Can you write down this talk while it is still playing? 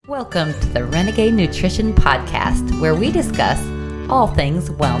Welcome to the Renegade Nutrition Podcast, where we discuss all things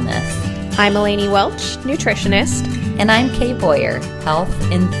wellness. I'm Eleni Welch, nutritionist. And I'm Kay Boyer, health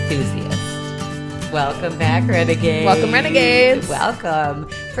enthusiast. Welcome back, Renegades. Welcome, Renegades. Welcome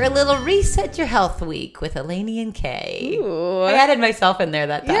for a little Reset Your Health Week with Eleni and Kay. Ooh. I added myself in there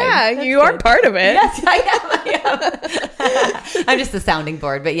that time. Yeah, That's you are good. part of it. Yes, I am. I'm just the sounding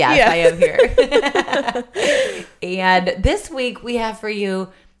board, but yes, I am here. And this week we have for you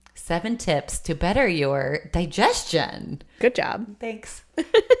 7 tips to better your digestion. Good job. Thanks.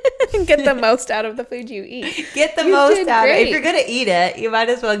 Get the most out of the food you eat. Get the most out of it. If you're going to eat it, you might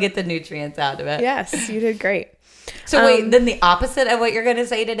as well get the nutrients out of it. Yes, you did great. So wait, then the opposite of what you're going to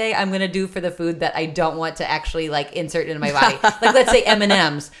say today, I'm going to do for the food that I don't want to actually like insert into my body. Like let's say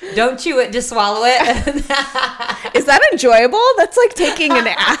M&Ms. Don't chew it, just swallow it. Is that enjoyable? That's like taking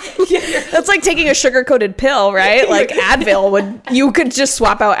that's like taking a sugar-coated pill, right? Like Advil you could just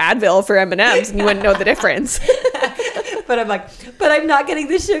swap out Advil for M&Ms and you wouldn't know the difference. But I'm like, but I'm not getting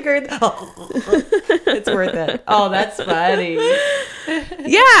the sugar. It's worth it. Oh, that's funny.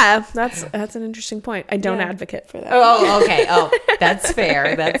 Yeah, that's an interesting point. I don't advocate for that. Oh, okay. Oh, that's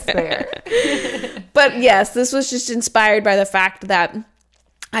fair. That's fair. But yes, this was just inspired by the fact that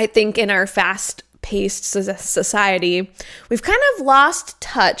I think in our fast-paced society, we've kind of lost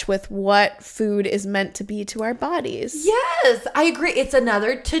touch with what food is meant to be to our bodies. Yes, I agree. It's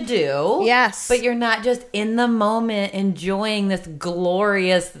another to-do. Yes. But you're not just in the moment enjoying this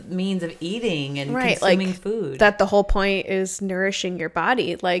glorious means of eating and consuming food. That the whole point is nourishing your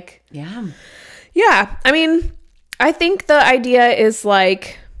body. Like, yeah. I mean, I think the idea is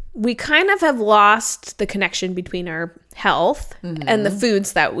like we kind of have lost the connection between our health and the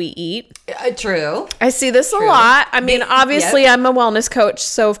foods that we eat. True. I see this a lot. I mean, obviously I'm a wellness coach,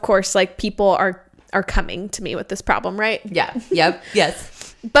 so of course like people are coming to me with this problem, right? Yeah. Yep.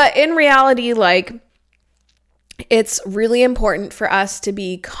 Yes. But in reality, like it's really important for us to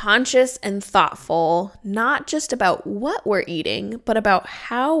be conscious and thoughtful, not just about what we're eating, but about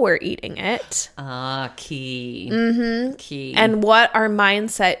how we're eating it. Key. Key. And what our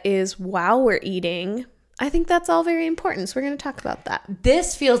mindset is while we're eating. I think that's all very important. So we're going to talk about that.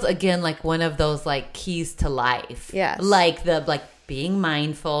 This feels again like one of those like keys to life. Yes. Like being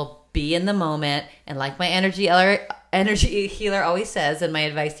mindful, be in the moment, and like my energy healer always says, and my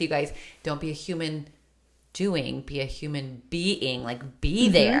advice to you guys, don't be a human doing, be a human being. Like be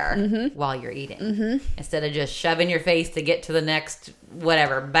there while you're eating instead of just shoving your face to get to the next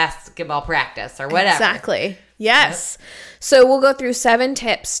whatever basketball practice or whatever. Exactly. Yes. Yep. So we'll go through 7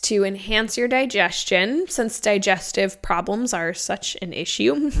 tips to enhance your digestion, since digestive problems are such an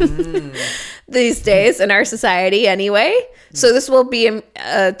issue these days in our society anyway. So this will be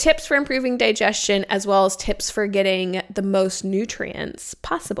tips for improving digestion as well as tips for getting the most nutrients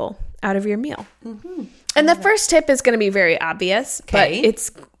possible out of your meal. And the first tip is going to be very obvious, but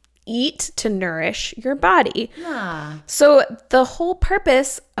it's eat to nourish your body. So the whole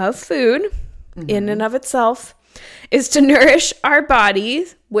purpose of food in and of itself is to nourish our body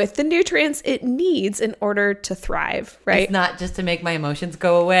with the nutrients it needs in order to thrive, right? It's not just to make my emotions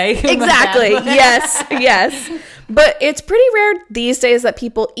go away. Exactly. Yes. But it's pretty rare these days that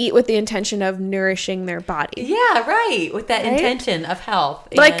people eat with the intention of nourishing their body. Yeah, right. With that intention of health.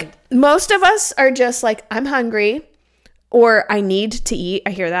 Like most of us are just like, I'm hungry or I need to eat.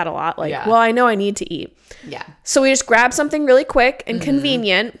 I hear that a lot. Like, well, I know I need to eat. Yeah. So we just grab something really quick and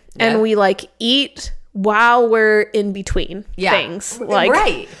convenient and we like eat while we're in between things. Like,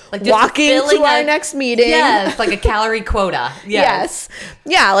 like walking to our next meeting. Yes, like a calorie quota. Yes.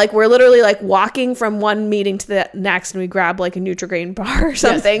 Yeah, like we're literally like walking from one meeting to the next and we grab like a Nutri-Grain bar or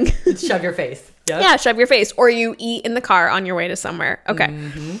something. Yes. Shove your face. Yep. Yeah, shove your face. Or you eat in the car on your way to somewhere. Okay.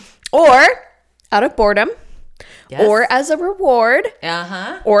 Or out of boredom. Yes. Or as a reward,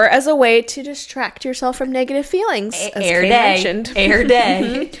 or as a way to distract yourself from negative feelings, as Kay mentioned. Air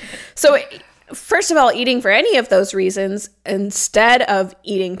day. So, first of all, eating for any of those reasons, instead of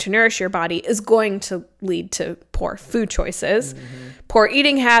eating to nourish your body, is going to lead to poor food choices, poor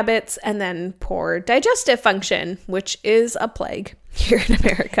eating habits, and then poor digestive function, which is a plague here in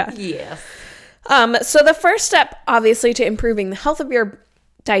America. Yes. So the first step, obviously, to improving the health of your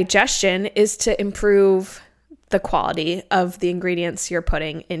digestion is to improve the quality of the ingredients you're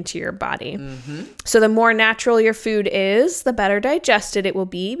putting into your body. So the more natural your food is, the better digested it will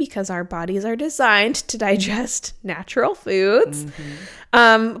be, because our bodies are designed to digest natural foods.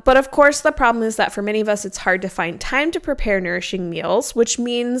 But of course, the problem is that for many of us, it's hard to find time to prepare nourishing meals, which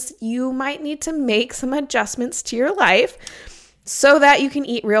means you might need to make some adjustments to your life so that you can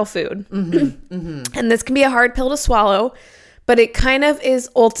eat real food. And this can be a hard pill to swallow, But it kind of is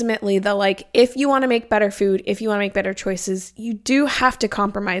ultimately the like, if you want to make better food, if you want to make better choices, you do have to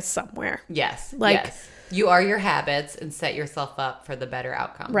compromise somewhere. Yes. Like, yes. You are your habits and set yourself up for the better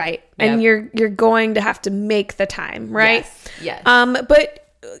outcome. Right. Yep. And you're going to have to make the time, right? Yes.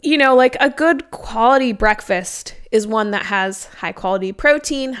 But you know, like a good quality breakfast is one that has high quality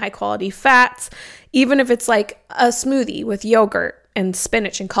protein, high quality fats, even if it's like a smoothie with yogurt and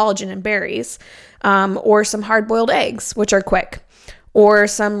spinach and collagen and berries, or some hard-boiled eggs, which are quick, or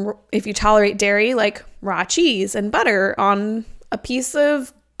some, if you tolerate dairy, like raw cheese and butter on a piece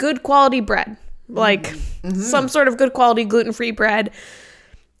of good quality bread, like some sort of good quality gluten-free bread.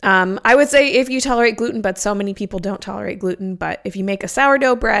 I would say if you tolerate gluten, but so many people don't tolerate gluten, but if you make a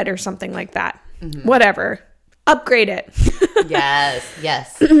sourdough bread or something like that, whatever, upgrade it.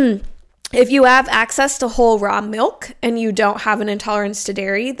 Yes. If you have access to whole raw milk and you don't have an intolerance to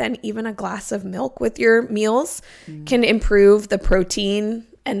dairy, then even a glass of milk with your meals can improve the protein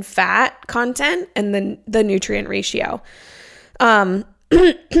and fat content and the nutrient ratio. And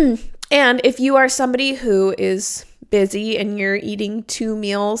if you are somebody who is busy and you're eating 2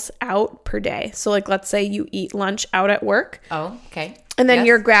 meals out per day, so like let's say you eat lunch out at work. Oh, okay. And then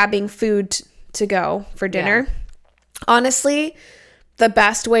you're grabbing food to go for dinner. Yeah. Honestly, the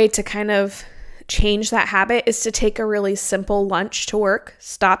best way to kind of change that habit is to take a really simple lunch to work,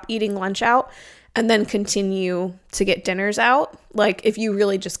 stop eating lunch out, and then continue to get dinners out. Like if you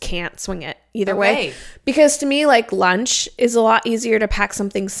really just can't swing it either way. Because to me, like lunch is a lot easier to pack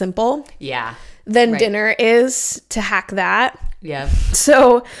something simple. Yeah. Than dinner is to hack that. Yeah.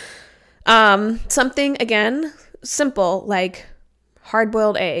 So something, again, simple, like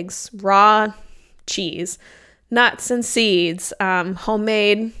hard-boiled eggs, raw cheese, nuts and seeds,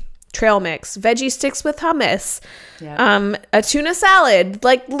 homemade trail mix, veggie sticks with hummus, a tuna salad.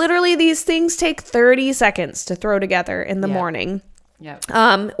 Like literally these things take 30 seconds to throw together in the morning.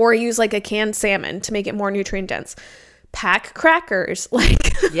 Or use like a canned salmon to make it more nutrient dense. Pack crackers.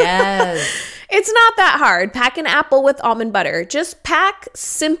 Like, yes. It's not that hard. Pack an apple with almond butter. Just pack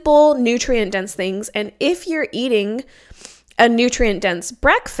simple nutrient dense things. And if you're eating a nutrient dense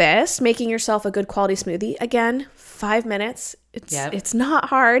breakfast, making yourself a good quality smoothie, again, 5 minutes. It's not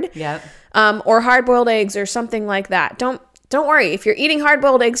hard. Yep. Or hard-boiled eggs or something like that. Don't worry. If you're eating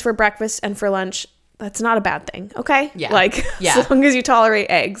hard-boiled eggs for breakfast and for lunch, that's not a bad thing. Okay? Yeah. Like, as long as you tolerate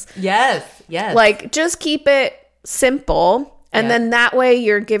eggs. Yes. Like, just keep it simple. And then that way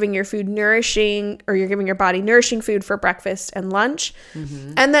you're giving your food nourishing, or you're giving your body nourishing food for breakfast and lunch.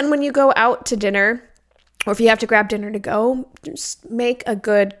 And then when you go out to dinner, or if you have to grab dinner to go, just make a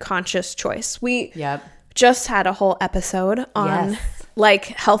good conscious choice. We just had a whole episode on like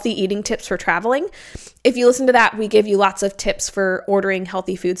healthy eating tips for traveling. If you listen to that, we give you lots of tips for ordering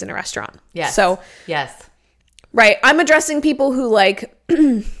healthy foods in a restaurant. Yes. So, right. I'm addressing people who like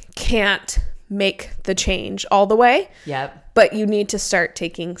can't make the change all the way. But you need to start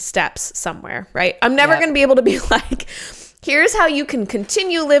taking steps somewhere, right? I'm never going to be able to be like, here's how you can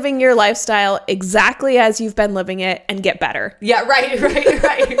continue living your lifestyle exactly as you've been living it and get better. Yeah, right.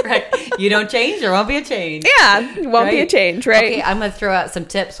 You don't change, there won't be a change. Yeah, it won't be a change, right? Okay, I'm going to throw out some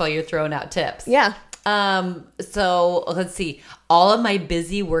tips while you're throwing out tips. Yeah. So let's see. All of my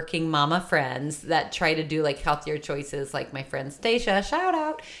busy working mama friends that try to do like healthier choices, like my friend Stacia, shout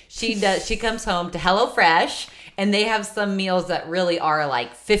out. She comes home to HelloFresh, and they have some meals that really are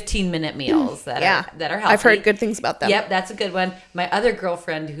like 15-minute meals that are healthy. I've heard good things about them. Yep, that's a good one. My other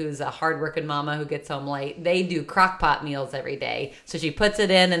girlfriend, who's a hardworking mama who gets home late, they do crock pot meals every day. So she puts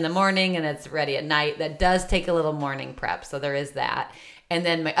it in the morning and it's ready at night. That does take a little morning prep, so there is that. And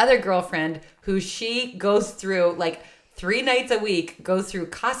then my other girlfriend, who she goes through like 3 nights a week, goes through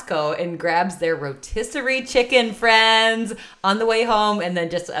Costco and grabs their rotisserie chicken, friends, on the way home, and then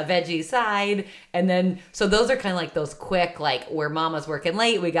just a veggie side. And then, so those are kind of like those quick, like where mama's working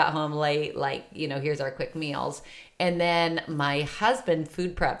late, we got home late, like, here's our quick meals. And then my husband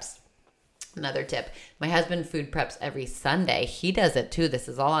food preps. Another tip. My husband food preps every Sunday. He does it too. This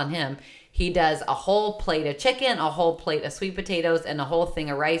is all on him. He does a whole plate of chicken, a whole plate of sweet potatoes, and a whole thing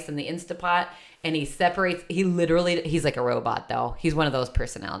of rice in the Instapot. And he separates, he's like a robot though. He's one of those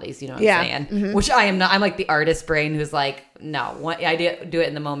personalities, you know what I'm saying? Which I am not. I'm like the artist brain who's like, no, I do it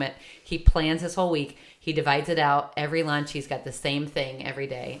in the moment. He plans his whole week. He divides it out. Every lunch, he's got the same thing every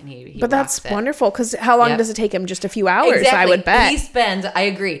day. And he But that's wonderful, because how long does it take him? Just a few hours, exactly. I would bet. He spends, I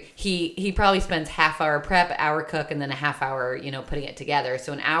agree, he probably spends half hour prep, hour cook, and then a half hour, putting it together.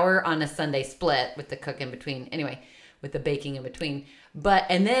 So an hour on a Sunday split with the cook in between. Anyway, with the baking in between.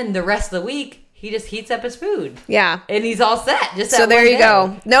 And then the rest of the week, he just heats up his food. Yeah. And he's all set. Just so there you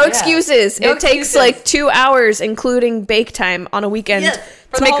go. No excuses. No it takes like 2 hours, including bake time on a weekend. Yes,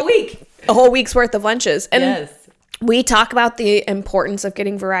 for the whole week. A whole week's worth of lunches. And yes. we talk about the importance of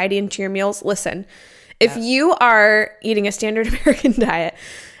getting variety into your meals. Listen, if you are eating a standard American diet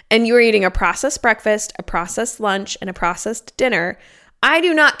and you are eating a processed breakfast, a processed lunch, and a processed dinner, I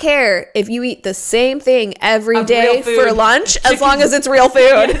do not care if you eat the same thing every day for lunch, as long as it's real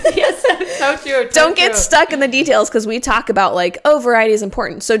food. Yes, so true. Don't get stuck in the details, because we talk about like, oh, variety is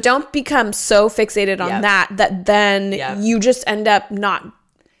important. So don't become so fixated on that then you just end up not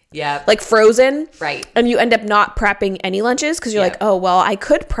like frozen. Right. And you end up not prepping any lunches because you're like, oh, well, I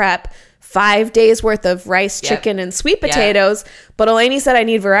could prep 5 days worth of rice, chicken, and sweet potatoes, but Eleni said I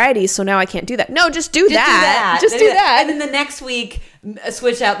need variety, so now I can't do that. No, just do that. Just do that. And then the next week,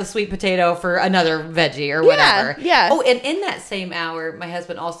 switch out the sweet potato for another veggie or whatever. Yeah. Oh, and in that same hour, my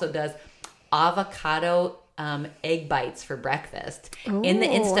husband also does avocado egg bites for breakfast. Ooh. In the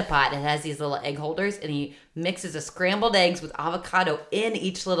Instapot, it has these little egg holders, and he mixes the scrambled eggs with avocado in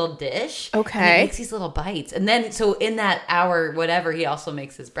each little dish. Okay. And he makes these little bites. And then, so in that hour, whatever, he also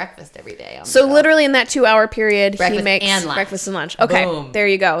makes his breakfast every day. So literally in that 2 hour period, breakfast he makes and lunch. Breakfast and lunch. Okay. Boom. There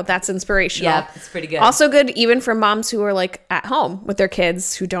you go. That's inspirational. Yeah, it's pretty good. Also good even for moms who are like at home with their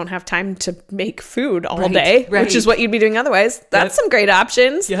kids who don't have time to make food all day, which is what you'd be doing otherwise. That's some great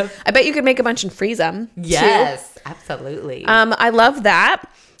options. Yep. I bet you could make a bunch and freeze them. Yes, too. Absolutely. I love that.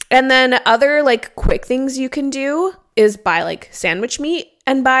 And then other like quick things you can do is buy like sandwich meat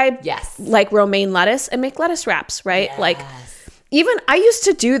and buy like romaine lettuce and make lettuce wraps, right? Yes. Like even I used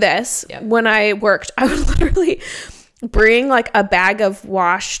to do this when I worked. I would literally bring like a bag of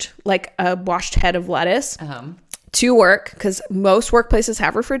washed head of lettuce to work, because most workplaces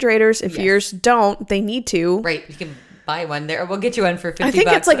have refrigerators. If yours don't, they need to. Right. You can buy one there. We'll get you one for $50. I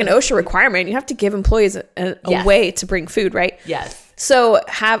think it's like an OSHA requirement. You have to give employees a way to bring food, right? Yes. So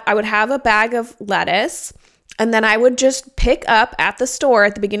I would have a bag of lettuce, and then I would just pick up at the store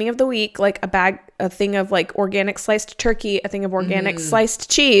at the beginning of the week, like a thing of like organic sliced turkey, a thing of organic sliced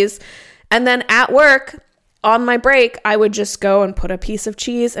cheese. And then at work on my break, I would just go and put a piece of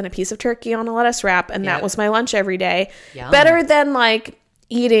cheese and a piece of turkey on a lettuce wrap. And that was my lunch every day. Yum. Better than like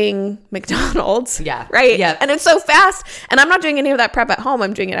eating McDonald's. Yeah. Right. Yeah. And it's so fast. And I'm not doing any of that prep at home.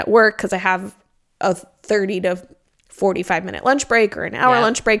 I'm doing it at work because I have a 30 to 45-minute lunch break or an hour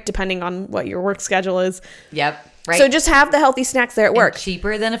lunch break, depending on what your work schedule is. Yep. Right. So just have the healthy snacks there at work. And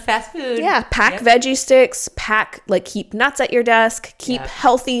cheaper than a fast food. Yeah. Pack veggie sticks, keep nuts at your desk, keep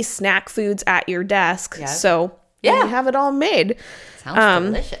healthy snack foods at your desk. Yep. So you have it all made. Sounds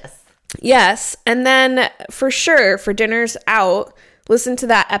delicious. Yes. And then for sure, for dinners out, listen to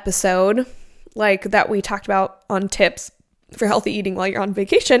that episode like that we talked about on tips for healthy eating while you're on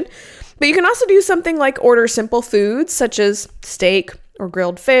vacation. But you can also do something like order simple foods such as steak or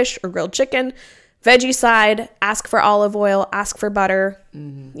grilled fish or grilled chicken, veggie side, ask for olive oil, ask for butter.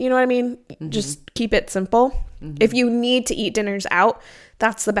 Mm-hmm. You know what I mean? Mm-hmm. Just keep it simple. Mm-hmm. If you need to eat dinners out,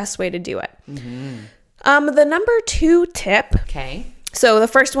 that's the best way to do it. Mm-hmm. The number 2 tip. Okay. So the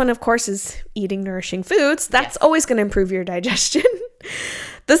first one, of course, is eating nourishing foods. That's always going to improve your digestion.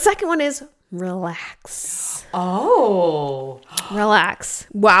 The second one is relax. Oh. Relax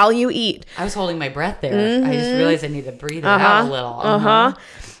while you eat. I was holding my breath there. Mm-hmm. I just realized I need to breathe it out a little.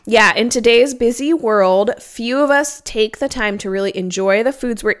 Yeah, in today's busy world, few of us take the time to really enjoy the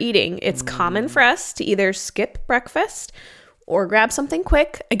foods we're eating. It's common for us to either skip breakfast or grab something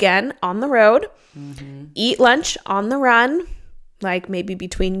quick, again, on the road, eat lunch on the run, like maybe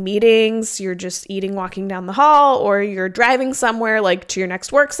between meetings, you're just eating walking down the hall, or you're driving somewhere like to your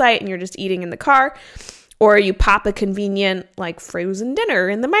next work site and you're just eating in the car, or you pop a convenient like frozen dinner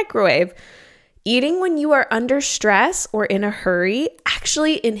in the microwave. Eating when you are under stress or in a hurry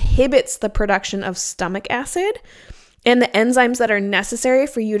actually inhibits the production of stomach acid and the enzymes that are necessary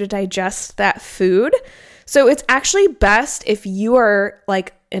for you to digest that food. So it's actually best if you are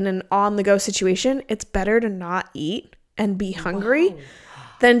like in an on-the-go situation, it's better to not eat and be hungry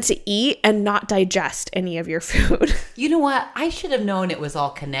than to eat and not digest any of your food. You know what? I should have known it was all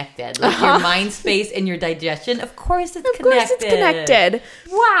connected. Like your mind space and your digestion. Of course it's connected. Of course it's connected.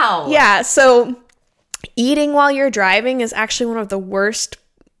 Wow. Yeah. So eating while you're driving is actually one of the worst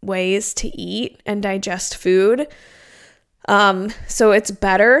ways to eat and digest food. So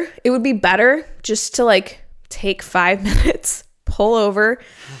it would be better just to like take 5 minutes, pull over,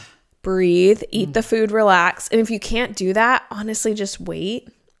 breathe, eat the food, relax. And if you can't do that, honestly, just wait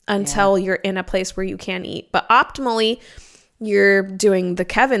until you're in a place where you can eat. But optimally, you're doing the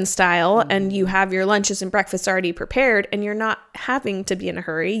Kevin style and you have your lunches and breakfasts already prepared and you're not having to be in a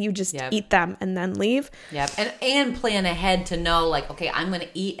hurry. You just eat them and then leave. Yep. And plan ahead to know, like, okay, I'm going to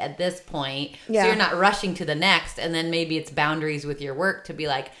eat at this point. Yeah. So you're not rushing to the next. And then maybe it's boundaries with your work to be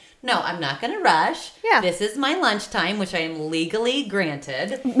like, no, I'm not going to rush. Yeah. This is my lunchtime, which I am legally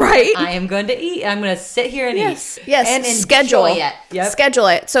granted. Right. I am going to eat. I'm going to sit here and eat. Yes. And schedule it. Yep. Schedule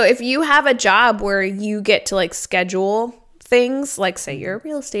it. So if you have a job where you get to like schedule things, like say you're a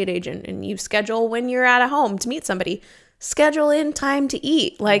real estate agent and you schedule when you're at a home to meet somebody, schedule in time to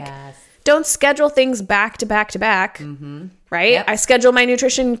eat. Like, don't schedule things back to back to back. Mm-hmm. Right? Yep. I schedule my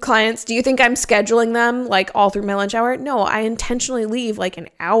nutrition clients. Do you think I'm scheduling them like all through my lunch hour? No, I intentionally leave like an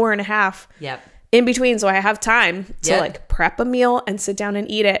hour and a half in between so I have time to like prep a meal and sit down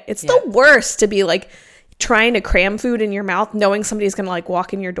and eat it. It's the worst to be like trying to cram food in your mouth knowing somebody's going to like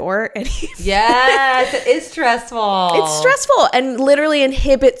walk in your door and yes, it is stressful. It's stressful and literally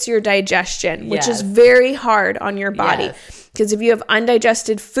inhibits your digestion, which is very hard on your body. Because if you have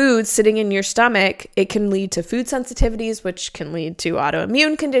undigested food sitting in your stomach, it can lead to food sensitivities, which can lead to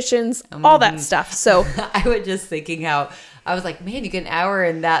autoimmune conditions, all that stuff. So I was just thinking how I was like, man, you get an hour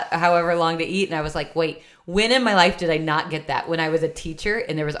and that however long to eat. And I was like, wait, when in my life did I not get that? When I was a teacher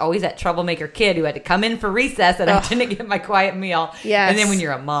and there was always that troublemaker kid who had to come in for recess and I didn't get my quiet meal. Yes. And then when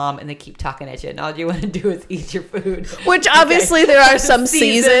you're a mom and they keep talking at you and all you want to do is eat your food. Which obviously there are some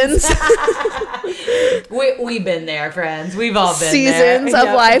seasons. We've been there, friends. We've all been seasons there.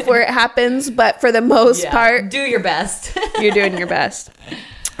 of life where it happens. But for the most part, do your best. You're doing your best.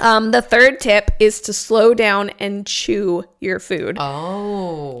 The third tip is to slow down and chew your food.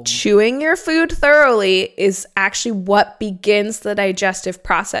 Oh. Chewing your food thoroughly is actually what begins the digestive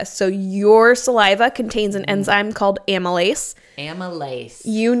process. So your saliva contains an enzyme called amylase. Amylase.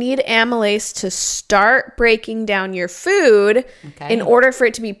 You need amylase to start breaking down your food in order for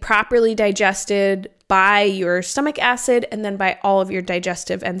it to be properly digested by your stomach acid and then by all of your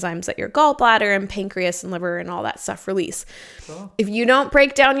digestive enzymes that your gallbladder and pancreas and liver and all that stuff release. Cool. If you don't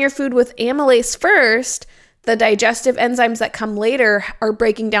break down your food with amylase first, the digestive enzymes that come later are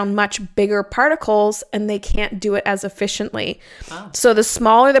breaking down much bigger particles and they can't do it as efficiently. Oh. So the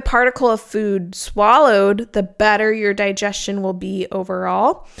smaller the particle of food swallowed, the better your digestion will be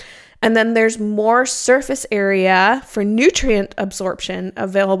overall. And then there's more surface area for nutrient absorption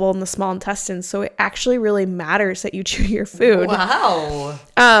available in the small intestine. So it actually really matters that you chew your food. Wow.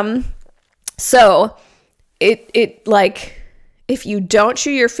 So it like, if you don't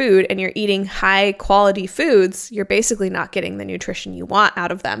chew your food and you're eating high quality foods, you're basically not getting the nutrition you want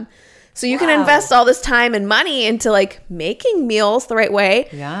out of them. So you can invest all this time and money into like making meals the right way.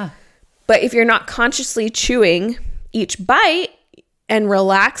 Yeah. But if you're not consciously chewing each bite and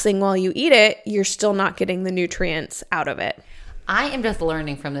relaxing while you eat it, you're still not getting the nutrients out of it. I am just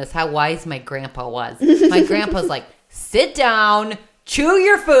learning from this how wise my grandpa was. My grandpa's like, sit down, chew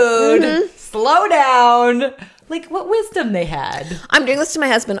your food, slow down. Like, what wisdom they had. I'm doing this to my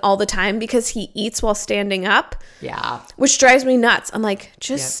husband all the time because he eats while standing up. Yeah. Which drives me nuts. I'm like,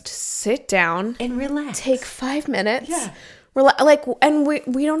 just sit down. And relax. Take 5 minutes. Yeah. And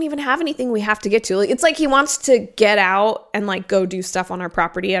we don't even have anything we have to get to. Like, it's like he wants to get out and like go do stuff on our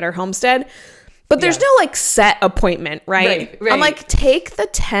property at our homestead. But there's no like set appointment, right? I'm like, take the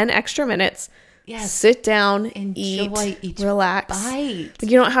 10 extra minutes. Yes. Sit down, enjoy eat, relax. Bite.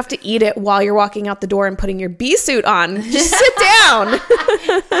 You don't have to eat it while you're walking out the door and putting your bee suit on. Just sit down.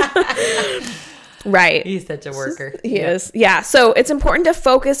 Right. He's such a worker. He is. Yeah. So it's important to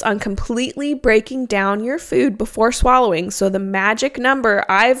focus on completely breaking down your food before swallowing. So the magic number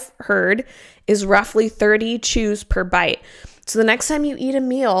I've heard is roughly 30 chews per bite. So the next time you eat a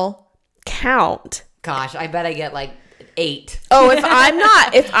meal, count. Gosh, I bet I get like 8. Oh, if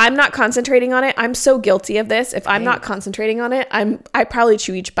I'm not concentrating on it, I'm so guilty of this. If I'm not concentrating on it, I probably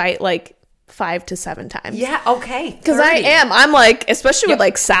chew each bite like 5 to 7 times. Yeah, okay. Because I'm like, especially with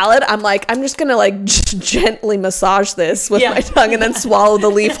like salad, I'm like, I'm just gonna like gently massage this with my tongue and then swallow the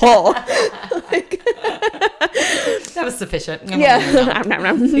leaf whole. That was sufficient.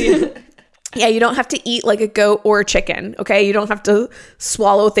 Yeah, you don't have to eat like a goat or a chicken, okay? You don't have to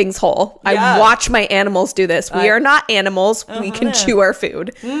swallow things whole. I watch my animals do this. We are not animals. We can chew our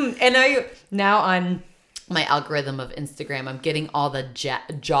food. And now on my algorithm of Instagram, I'm getting all the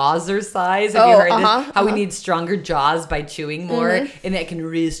jaws size. Have you heard this? How we need stronger jaws by chewing more, and that can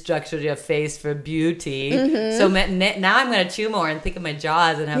restructure your face for beauty. So now I'm going to chew more and think of my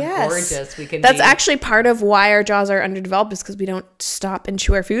jaws and how gorgeous we can be. That's actually part of why our jaws are underdeveloped, is because we don't stop and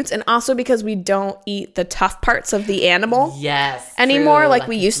chew our foods, and also because we don't eat the tough parts of the animal anymore, like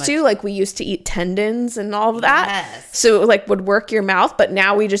we used to. Like we used to eat tendons and all of that. So it like would work your mouth, but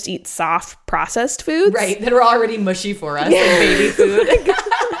now we just eat soft processed foods. Right. That are already mushy for us, like baby food.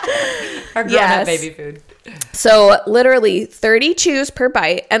 Our grown-up baby food. So literally 30 chews per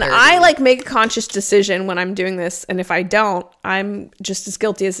bite. And 30. I like make a conscious decision when I'm doing this. And if I don't, I'm just as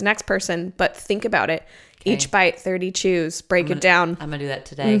guilty as the next person. But think about it. Okay. Each bite, 30 chews. Break it down. I'm going to do that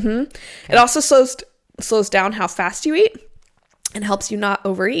today. Okay. It also slows down how fast you eat. And helps you not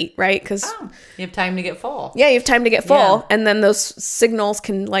overeat, right? Because you have time to get full. Yeah, you have time to get full. And then those signals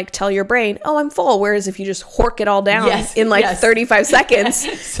can like tell your brain, oh, I'm full. Whereas if you just hork it all down in like 35 seconds,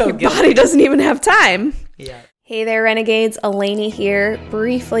 your body doesn't even have time. Yeah. Hey there, Renegades. Eleni here,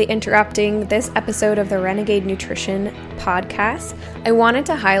 briefly interrupting this episode of the Renegade Nutrition podcast. I wanted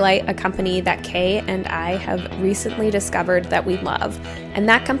to highlight a company that Kay and I have recently discovered that we love. And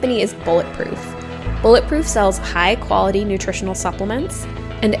that company is Bulletproof. Bulletproof sells high-quality nutritional supplements,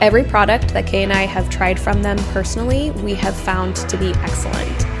 and every product that Kay and I have tried from them personally, we have found to be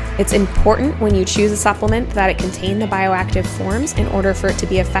excellent. It's important when you choose a supplement that it contain the bioactive forms in order for it to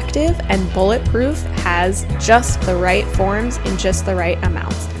be effective, and Bulletproof has just the right forms in just the right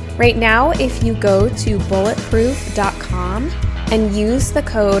amounts. Right now, if you go to bulletproof.com and use the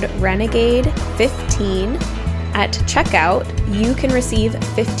code RENEGADE15 at checkout, you can receive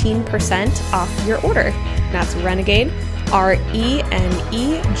 15% off your order. That's Renegade, RENEGADE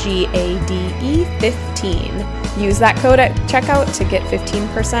 15. Use that code at checkout to get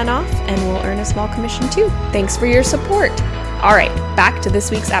 15% off, and we'll earn a small commission too. Thanks for your support. All right, back to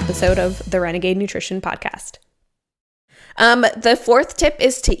this week's episode of the Renegade Nutrition Podcast. The fourth tip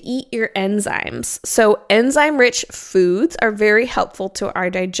is to eat your enzymes. So enzyme-rich foods are very helpful to our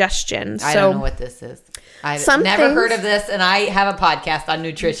digestion. I don't know what this is. I've never heard of this, and I have a podcast on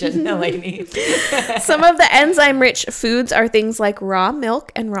nutrition, Eleni. Some of the enzyme-rich foods are things like raw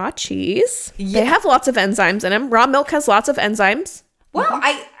milk and raw cheese. Yeah. They have lots of enzymes in them. Raw milk has lots of enzymes. Well,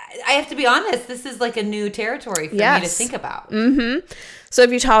 I have to be honest. This is like a new territory for me to think about. So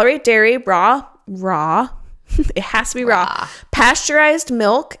if you tolerate dairy, raw, it has to be raw. Pasteurized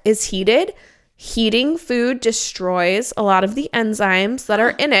milk is heated. Heating food destroys a lot of the enzymes that are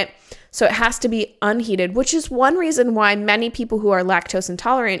in it. So it has to be unheated, which is one reason why many people who are lactose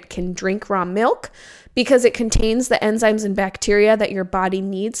intolerant can drink raw milk, because it contains the enzymes and bacteria that your body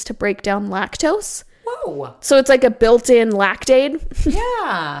needs to break down lactose. Whoa. So it's like a built-in lactate.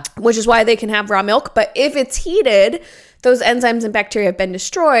 Yeah. Which is why they can have raw milk. But if it's heated, those enzymes and bacteria have been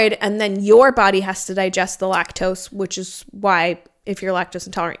destroyed, and then your body has to digest the lactose, which is why if you're lactose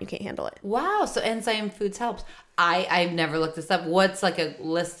intolerant, you can't handle it. Wow. So enzyme foods helps. I've never looked this up. What's like a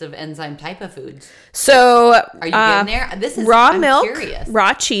list of enzyme type of foods? So are you getting there? This is raw I'm milk, curious.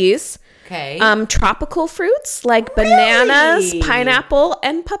 Raw cheese. Okay. Tropical fruits like bananas, pineapple,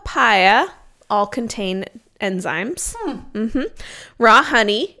 and papaya all contain enzymes. Raw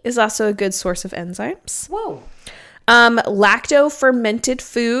honey is also a good source of enzymes. Whoa. Lacto-fermented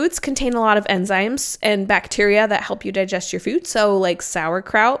foods contain a lot of enzymes and bacteria that help you digest your food. So like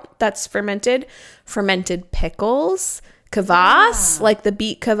sauerkraut, that's fermented. Fermented pickles, kvass, like the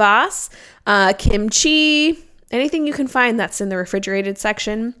beet kvass, kimchi, anything you can find that's in the refrigerated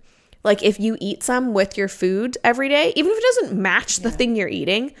section. Like if you eat some with your food every day, even if it doesn't match the thing you're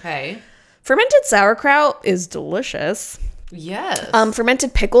eating. Okay. Fermented sauerkraut is delicious. Yes.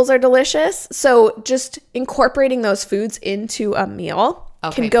 Fermented pickles are delicious. So just incorporating those foods into a meal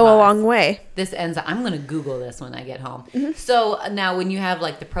can go a long way. This enzyme, I'm going to Google this when I get home. So now when you have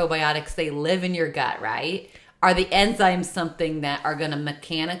like the probiotics, they live in your gut, right? Are the enzymes something that are going to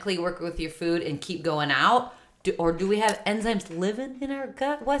mechanically work with your food and keep going out? Or do we have enzymes living in our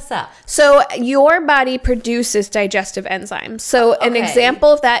gut? What's up? So your body produces digestive enzymes. So an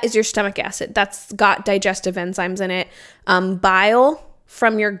example of that is your stomach acid. That's got digestive enzymes in it. Bile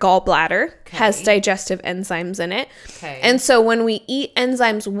from your gallbladder has digestive enzymes in it. And so when we eat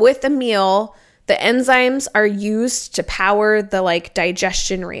enzymes with a meal, the enzymes are used to power the like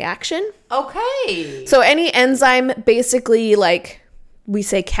digestion reaction. So any enzyme basically like we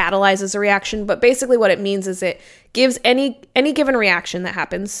say catalyzes a reaction, but basically what it means is it gives any given reaction that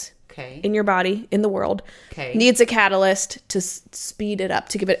happens, in your body, in the world, needs a catalyst to speed it up,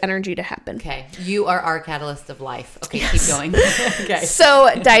 to give it energy to happen. Okay. You are our catalyst of life. Okay, yes. Keep going. Okay. So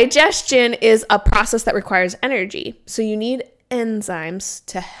digestion is a process that requires energy. So you need enzymes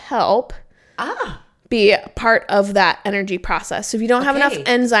to help be part of that energy process. So if you don't have enough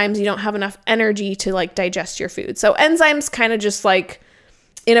enzymes, you don't have enough energy to like digest your food. So enzymes kind of just like,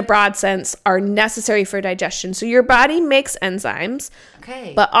 in a broad sense, are necessary for digestion. So your body makes enzymes,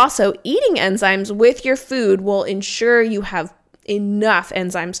 but also eating enzymes with your food will ensure you have enough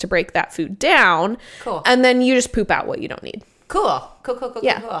enzymes to break that food down. Cool. And then you just poop out what you don't need. Cool.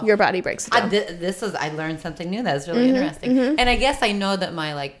 Yeah, your body breaks it down. I learned something new. That was really interesting. And I guess I know that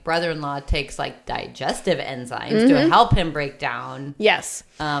my like brother-in-law takes like digestive enzymes to help him break down. Yes.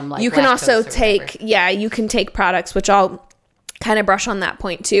 Like you can also take, you can take products, which I'll kind of brush on that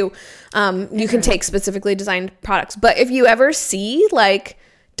point too. You can take specifically designed products, but if you ever see like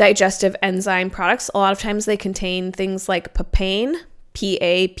digestive enzyme products, a lot of times they contain things like papain,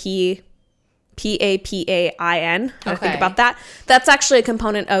 Papain. I think about that. That's actually a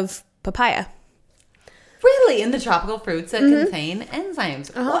component of papaya. Really? In the tropical fruits that contain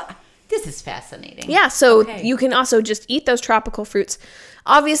enzymes. Well, this is fascinating. Yeah, so you can also just eat those tropical fruits.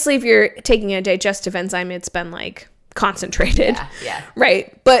 Obviously, if you're taking a digestive enzyme, it's been like concentrated. Yeah.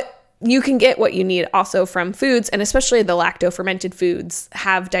 Right. But you can get what you need also from foods, and especially the lacto-fermented foods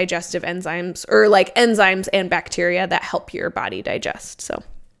have digestive enzymes, or like enzymes and bacteria that help your body digest. So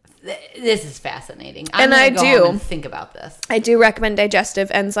this is fascinating. I'm gonna go home and think about this. I do recommend digestive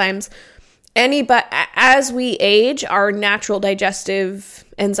enzymes. But as we age, our natural digestive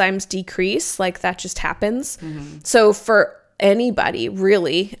enzymes decrease. Like that just happens. So for anybody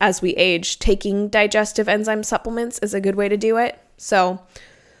really, as we age, taking digestive enzyme supplements is a good way to do it. So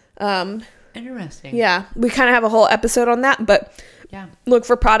interesting. Yeah, we kind of have a whole episode on that, but look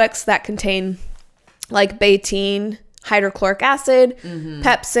for products that contain like betaine, hydrochloric acid,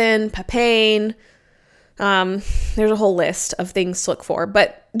 pepsin, papain. There's a whole list of things to look for,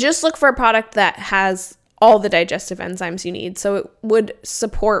 but just look for a product that has all the digestive enzymes you need. So it would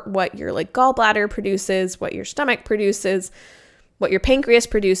support what your like gallbladder produces, what your stomach produces, what your pancreas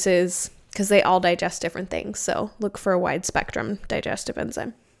produces, because they all digest different things. So look for a wide spectrum digestive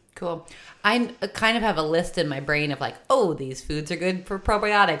enzyme. Cool. I kind of have a list in my brain of like, oh, these foods are good for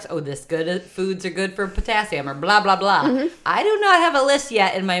probiotics. Oh, foods are good for potassium, or blah, blah, blah. I do not have a list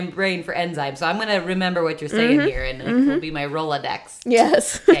yet in my brain for enzymes. So I'm going to remember what you're saying here, and it will be my Rolodex.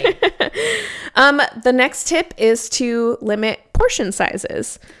 Yes. Okay. The next tip is to limit portion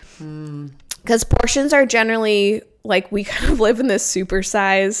sizes. Because portions are generally, like, we kind of live in this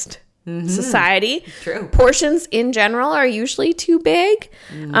supersized society. True. Portions in general are usually too big.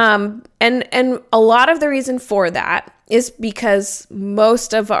 And a lot of the reason for that is because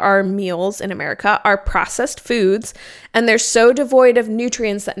most of our meals in America are processed foods, and they're so devoid of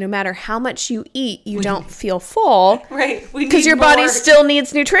nutrients that no matter how much you eat, you don't feel full. Right. Because your body still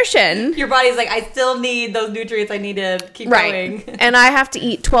needs nutrition. Your body's like, I still need those nutrients. I need to keep going. And I have to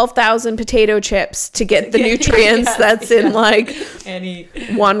eat 12,000 potato chips to get the nutrients in like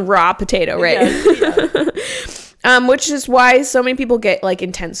one raw potato, right? Which is why so many people get like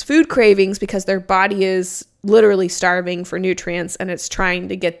intense food cravings, because their body is literally starving for nutrients, and it's trying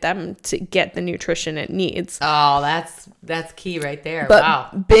to get them to get the nutrition it needs. Oh, that's key right there. But wow.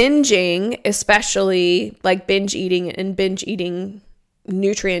 Binging, especially like binge eating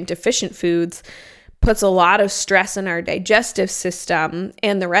nutrient deficient foods, puts a lot of stress in our digestive system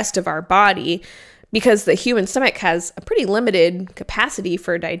and the rest of our body, because the human stomach has a pretty limited capacity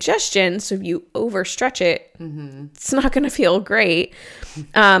for digestion. So if you overstretch it, it's not going to feel great.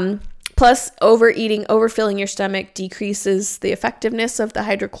 Plus, overeating, overfilling your stomach decreases the effectiveness of the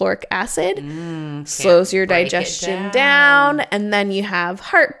hydrochloric acid, slows your digestion down, and then you have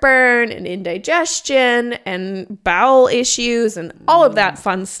heartburn and indigestion and bowel issues and all of that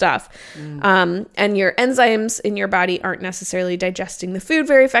fun stuff. And your enzymes in your body aren't necessarily digesting the food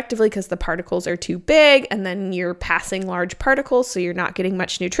very effectively because the particles are too big, and then you're passing large particles, so you're not getting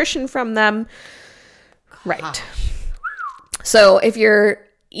much nutrition from them. Right. So if you're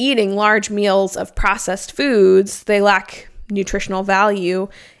eating large meals of processed foods, they lack nutritional value,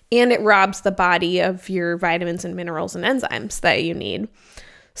 and it robs the body of your vitamins and minerals and enzymes that you need.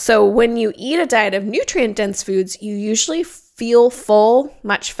 So when you eat a diet of nutrient-dense foods, you usually feel full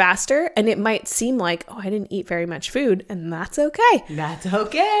much faster, and it might seem like, oh, I didn't eat very much food, and that's okay. That's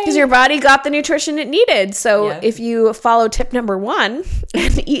okay. Because your body got the nutrition it needed. So if you follow tip number 1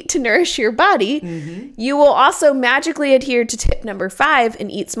 and eat to nourish your body, you will also magically adhere to tip number 5 and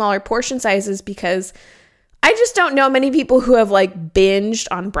eat smaller portion sizes, because I just don't know many people who have like binged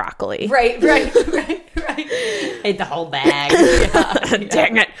on broccoli. Right. Ate the whole bag. Yeah.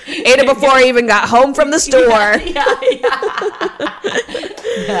 Dang it. Ate it before I even got home from the store.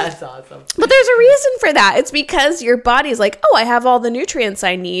 That's awesome. But there's a reason for that. It's because your body's like, oh, I have all the nutrients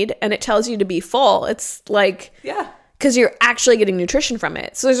I need, and it tells you to be full. It's like, because you're actually getting nutrition from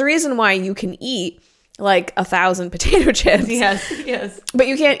it. So there's a reason why you can eat like 1,000 potato chips. Yes. But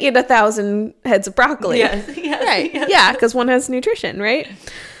you can't eat 1,000 heads of broccoli. Yes. Right. Yes. Yeah, because one has nutrition, right?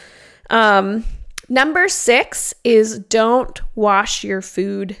 Number 6 is don't wash your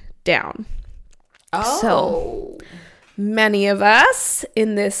food down. Oh. So many of us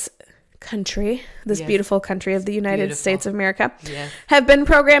in this country, this beautiful country of the United States of America, have been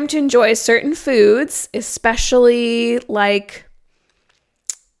programmed to enjoy certain foods, especially like,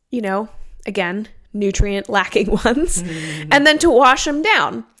 again, nutrient lacking ones, and then to wash them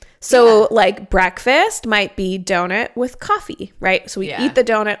down. So like breakfast might be donut with coffee, right? So we eat the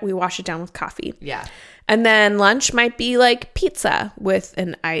donut, we wash it down with coffee. Yeah. And then lunch might be like pizza with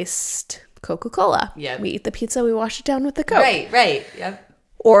an iced Coca-Cola. Yeah. We eat the pizza, we wash it down with the Coke. Right. Yep.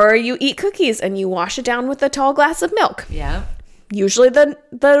 Or you eat cookies and you wash it down with a tall glass of milk. Yeah. Usually the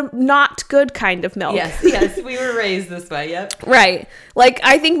not good kind of milk. Yes. We were raised this way. Yep. Right. Like,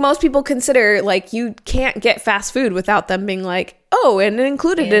 I think most people consider, like, you can't get fast food without them being like, oh, and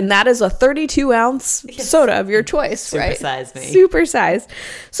included in that is a 32-ounce soda of your choice, right? Supersize me. Supersized.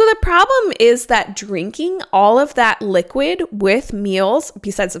 So the problem is that drinking all of that liquid with meals,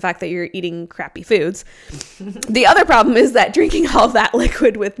 besides the fact that you're eating crappy foods, the other problem is that drinking all of that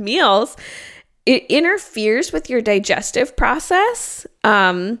liquid with meals, it interferes with your digestive process.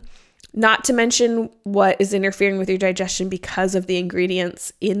 Not to mention what is interfering with your digestion because of the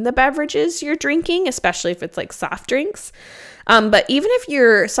ingredients in the beverages you're drinking, especially if it's like soft drinks. But even if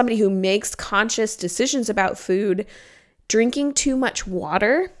you're somebody who makes conscious decisions about food, drinking too much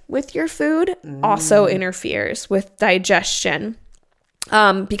water with your food also interferes with digestion.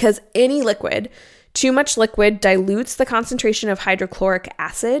 Because too much liquid dilutes the concentration of hydrochloric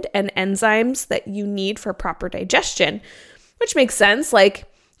acid and enzymes that you need for proper digestion, which makes sense. Like,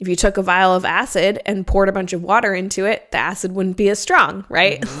 if you took a vial of acid and poured a bunch of water into it, the acid wouldn't be as strong,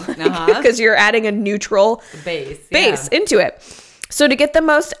 right? Because you're adding a neutral base into it. So to get the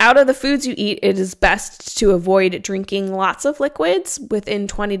most out of the foods you eat, it is best to avoid drinking lots of liquids within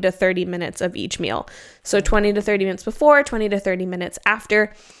 20 to 30 minutes of each meal. So 20 to 30 minutes before, 20 to 30 minutes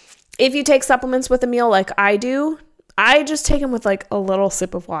after. If you take supplements with a meal like I do, I just take them with like a little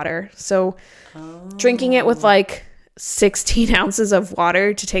sip of water. So drinking it with like 16 ounces of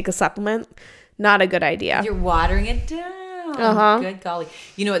water to take a supplement, not a good idea. You're watering it down. Good golly.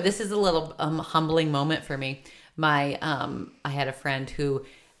 You know what? This is a little humbling moment for me. I had a friend who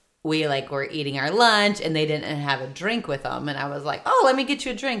we were eating our lunch and they didn't have a drink with them. And I was like, oh, let me get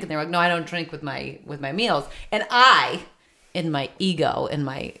you a drink. And they were like, no, I don't drink with my meals. And in my ego, in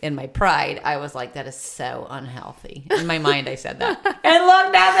my pride, I was like, that is so unhealthy. In my mind, I said that. And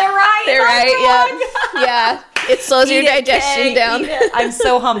look, now they're right. They're right, yeah. It slows your digestion down. I'm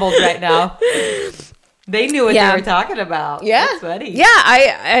so humbled right now. They knew what they were talking about. Yeah. That's funny. Yeah,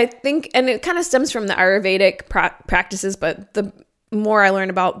 I think, and it kind of stems from the Ayurvedic practices, but the more I learn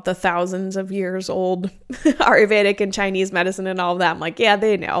about the thousands of years old Ayurvedic and Chinese medicine and all of that, I'm like, yeah,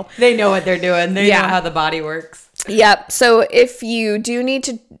 they know. They know what they're doing. They know how the body works. Yep. So if you do need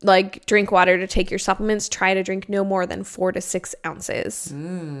to drink water to take your supplements, try to drink no more than 4 to 6 ounces.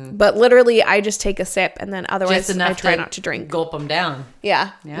 But literally, I just take a sip and then otherwise I try not to drink. Gulp them down.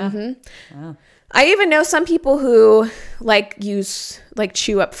 Yeah. Yeah. Mm-hmm. Wow. I even know some people who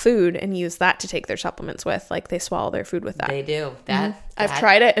chew up food and use that to take their supplements with. Like they swallow their food with that. They do. I've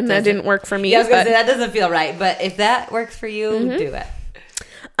tried it and that didn't work for me. Yeah, I was going to say that doesn't feel right. But if that works for you, do it.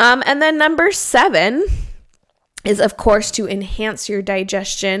 And then number 7 is, of course, to enhance your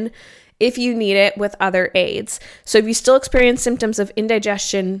digestion if you need it with other aids. So if you still experience symptoms of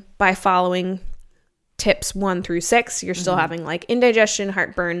indigestion by following tips 1 through 6, you're still having indigestion,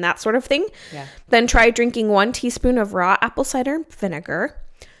 heartburn, that sort of thing, then try drinking 1 teaspoon of raw apple cider vinegar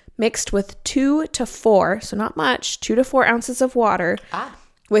mixed with 2 to 4, so not much, 2 to 4 ounces of water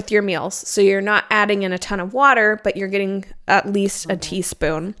with your meals. So you're not adding in a ton of water, but you're getting at least a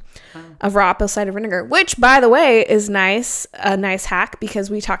teaspoon of raw apple cider vinegar, which, by the way, is a nice hack, because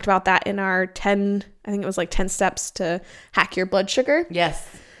we talked about that in our 10 steps to hack your blood sugar. Yes.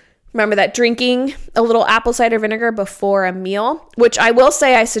 Remember that drinking a little apple cider vinegar before a meal, which I will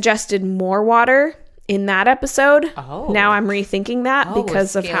say I suggested more water in that episode. Oh. Now I'm rethinking that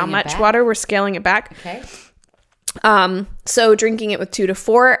because of how much water we're scaling it back. Okay. So drinking it with 2 to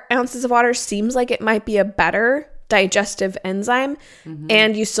 4 ounces of water seems like it might be a better digestive enzyme,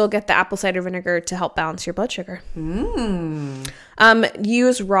 and you still get the apple cider vinegar to help balance your blood sugar.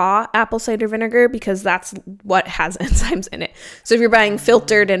 Use raw apple cider vinegar because that's what has enzymes in it. So if you're buying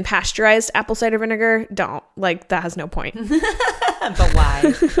filtered and pasteurized apple cider vinegar, don't. Like, that has no point. But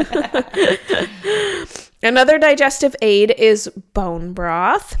why? Another digestive aid is bone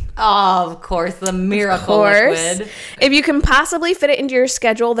broth. Oh, of course, the miracle liquid. If you can possibly fit it into your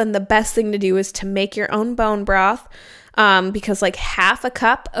schedule, then the best thing to do is to make your own bone broth, because like half a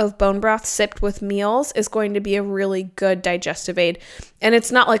cup of bone broth sipped with meals is going to be a really good digestive aid. And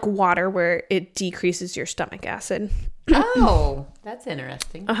it's not like water where it decreases your stomach acid. Oh, that's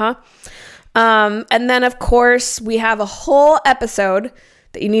interesting. And then, of course, we have a whole episode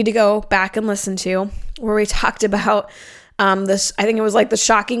that you need to go back and listen to where we talked about this. I think it was like the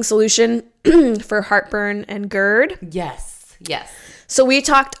shocking solution for heartburn and GERD. Yes. So we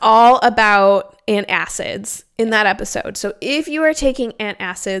talked all about antacids in that episode. So if you are taking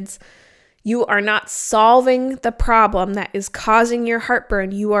antacids, you are not solving the problem that is causing your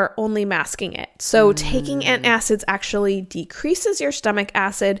heartburn. You are only masking it. So taking antacids actually decreases your stomach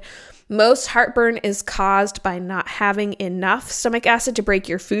acid. Most heartburn is caused by not having enough stomach acid to break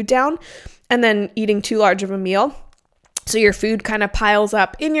your food down and then eating too large of a meal. So your food kind of piles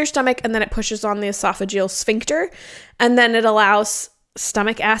up in your stomach and then it pushes on the esophageal sphincter, and then it allows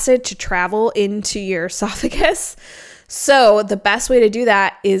stomach acid to travel into your esophagus. So the best way to do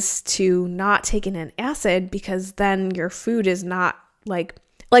that is to not take an antacid, because then your food is not like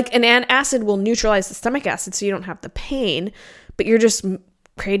an antacid will neutralize the stomach acid so you don't have the pain, but you're just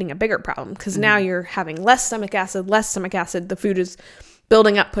creating a bigger problem because now you're having less stomach acid, the food is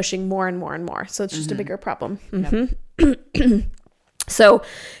building up, pushing more and more and more. So it's just a bigger problem. Yep. So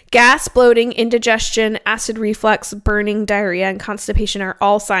gas, bloating, indigestion, acid reflux, burning, diarrhea, and constipation are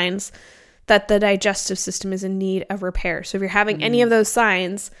all signs that the digestive system is in need of repair. So if you're having any of those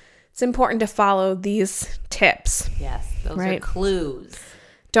signs, it's important to follow these tips. Yes, those are clues.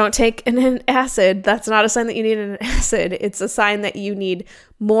 Don't take an acid. That's not a sign that you need an acid. It's a sign that you need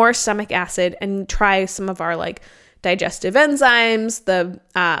more stomach acid, and try some of our like digestive enzymes, the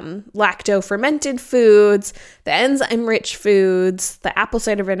lacto-fermented foods, the enzyme-rich foods, the apple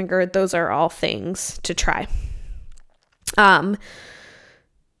cider vinegar. Those are all things to try. Yeah,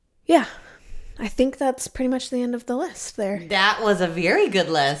 I think that's pretty much the end of the list there. That was a very good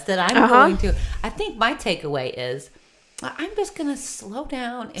list that I'm going to. I think my takeaway is I'm just going to slow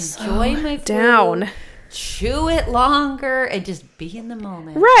down, enjoy my food, chew it longer, and just be in the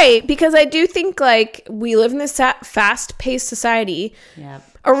moment. Right, because I do think like we live in this fast-paced society.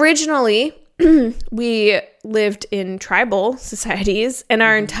 Yep. Originally, we lived in tribal societies, and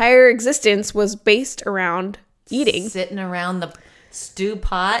our entire existence was based around eating. Sitting around the stew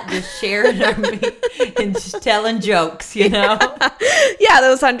pot, just sharing our meat and just telling jokes, you know? Yeah,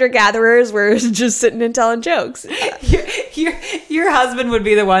 those hunter-gatherers were just sitting and telling jokes. Your husband would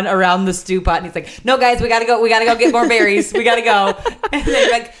be the one around the stew pot, and he's like, no, guys, we gotta go get more berries. We gotta go. And then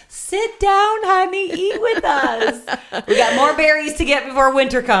you're like, sit down, honey, eat with us. We got more berries to get before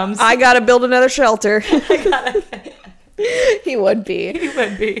winter comes. I gotta build another shelter. He would be.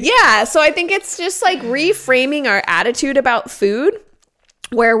 Yeah, so I think it's just like reframing our attitude about food,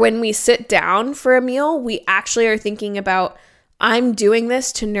 where when we sit down for a meal, we actually are thinking about, I'm doing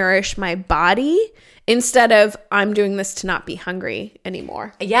this to nourish my body, instead of I'm doing this to not be hungry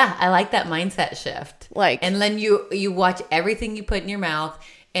anymore. Yeah, I like that mindset shift. And then you watch everything you put in your mouth,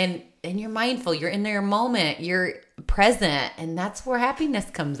 and you're mindful. You're in your moment. You're present, and that's where happiness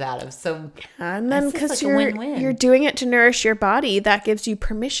comes out of. So, and then because you're doing it to nourish your body, that gives you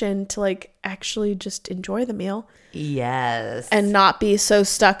permission to like actually just enjoy the meal. Yes. And not be so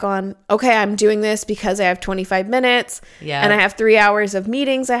stuck on, okay, I'm doing this because I have 25 minutes and I have 3 hours of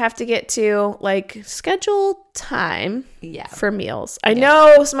meetings I have to get to. Like, schedule time for meals. I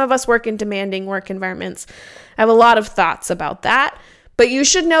know some of us work in demanding work environments. I have a lot of thoughts about that. But you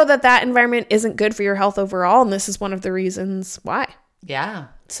should know that that environment isn't good for your health overall, and this is one of the reasons why. Yeah.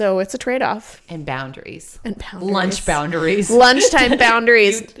 So it's a trade-off. And boundaries. Lunch boundaries. Lunchtime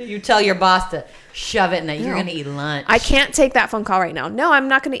boundaries. You tell your boss to shove it in that you're going to eat lunch. I can't take that phone call right now. No, I'm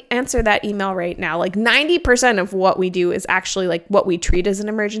not going to answer that email right now. Like 90% of what we do is actually like what we treat as an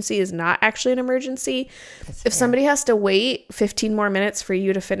emergency is not actually an emergency. If somebody has to wait 15 more minutes for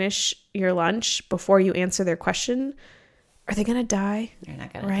you to finish your lunch before you answer their question, are they going to die? They're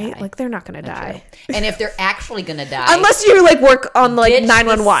not going to die. Like, they're not going to die. True. And if they're actually going to die. Unless you, like, work on, like,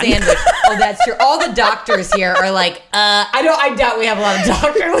 911. Oh, that's true. All the doctors here are like, I doubt we have a lot of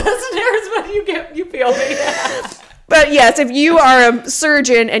doctor listeners, but you feel me. But yes, if you are a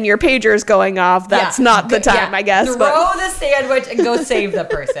surgeon and your pager is going off, that's not the time, I guess. Throw the sandwich and go save the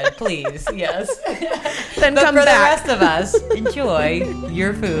person, please. Yes. Then but come for back. the rest of us, enjoy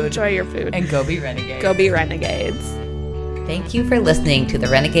your food. Enjoy your food. And go be renegades. Go be renegades. Thank you for listening to the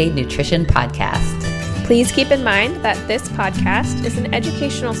Renegade Nutrition Podcast. Please keep in mind that this podcast is an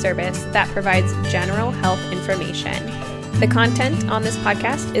educational service that provides general health information. The content on this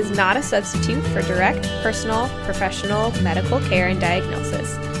podcast is not a substitute for direct, personal, professional medical care and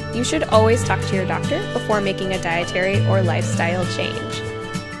diagnosis. You should always talk to your doctor before making a dietary or lifestyle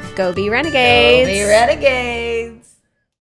change. Go be renegades! Go be renegades!